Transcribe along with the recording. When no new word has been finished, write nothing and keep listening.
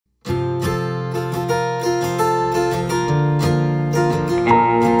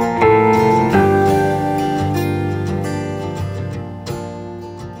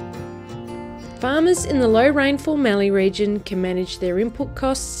Farmers in the low rainfall Mallee region can manage their input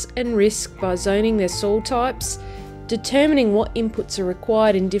costs and risk by zoning their soil types, determining what inputs are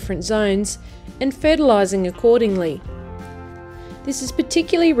required in different zones, and fertilising accordingly. This is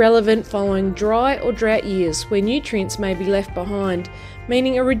particularly relevant following dry or drought years where nutrients may be left behind,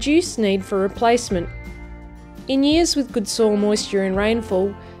 meaning a reduced need for replacement. In years with good soil moisture and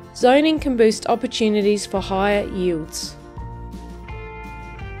rainfall, zoning can boost opportunities for higher yields.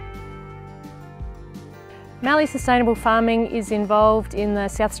 Mallee Sustainable Farming is involved in the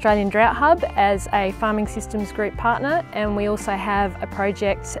South Australian Drought Hub as a farming systems group partner, and we also have a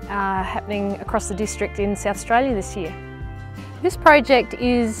project happening across the district in South Australia this year. This project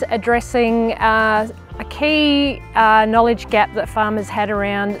is addressing a key knowledge gap that farmers had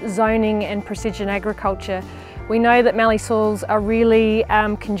around zoning and precision agriculture. We know that Mallee soils are really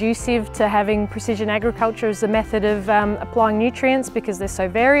conducive to having precision agriculture as a method of applying nutrients because they're so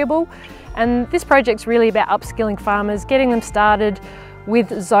variable. And this project's really about upskilling farmers, getting them started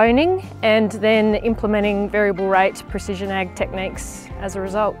with zoning and then implementing variable rate precision ag techniques as a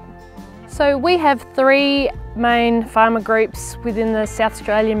result. So we have 3 main farmer groups within the South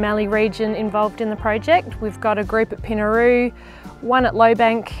Australian Mallee region involved in the project. We've got a group at Pinaroo, one at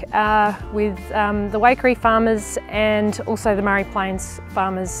Lowbank with the Waikerie farmers, and also the Murray Plains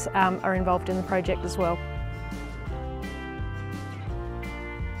farmers are involved in the project as well.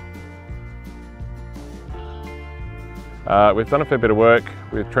 We've done a fair bit of work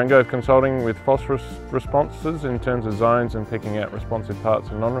with Trengo Consulting with phosphorus responses in terms of zones and picking out responsive parts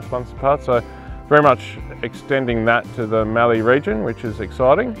and non-responsive parts. So very much extending that to the Mallee region, which is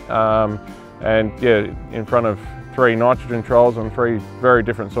exciting. And yeah, in front of 3 nitrogen trials on 3 very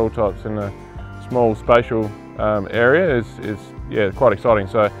different soil types in a small spatial area is yeah, quite exciting.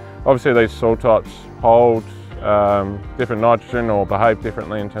 So obviously these soil types hold different nitrogen or behave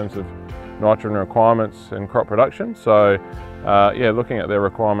differently in terms of nitrogen requirements and crop production. So yeah, looking at their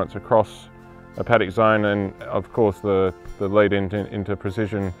requirements across a paddock zone, and of course the lead into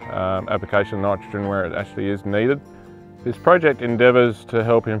precision application of nitrogen where it actually is needed. This project endeavours to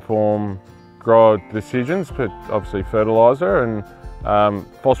help inform grower decisions, but obviously fertiliser, and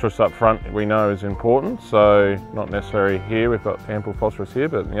phosphorus up front we know is important, so not necessarily here, we've got ample phosphorus here,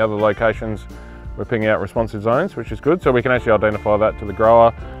 but in the other locations we're picking out responsive zones, which is good, so we can actually identify that to the grower.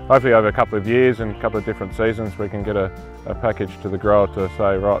 Hopefully over a couple of years and a couple of different seasons we can get a package to the grower to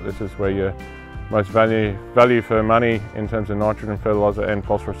say, right, this is where your most value for money in terms of nitrogen, fertiliser and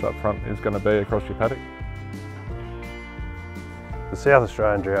phosphorus up front is going to be across your paddock. The South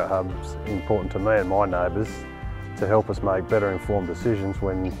Australian Drought Hub is important to me and my neighbours to help us make better informed decisions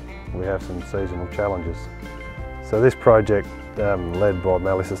when we have some seasonal challenges. So this project led by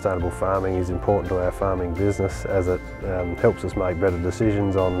Mallee Sustainable Farming is important to our farming business as it helps us make better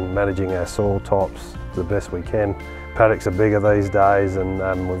decisions on managing our soil types the best we can. Paddocks are bigger these days,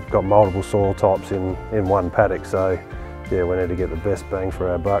 and we've got multiple soil types in one paddock, so yeah, we need to get the best bang for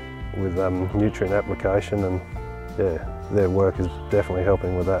our buck with nutrient application, and yeah, their work is definitely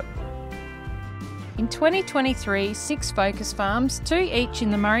helping with that. In 2023, 6 focus farms, 2 each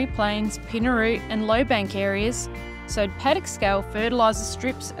in the Murray Plains, Pinaroo and Lowbank areas, sowed paddock-scale fertiliser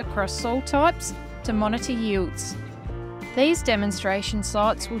strips across soil types to monitor yields. These demonstration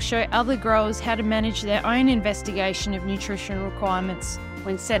sites will show other growers how to manage their own investigation of nutrition requirements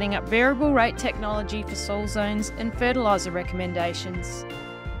when setting up variable rate technology for soil zones and fertiliser recommendations.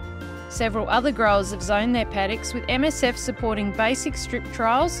 Several other growers have zoned their paddocks, with MSF supporting basic strip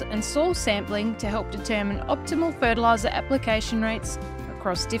trials and soil sampling to help determine optimal fertiliser application rates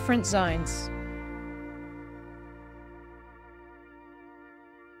across different zones.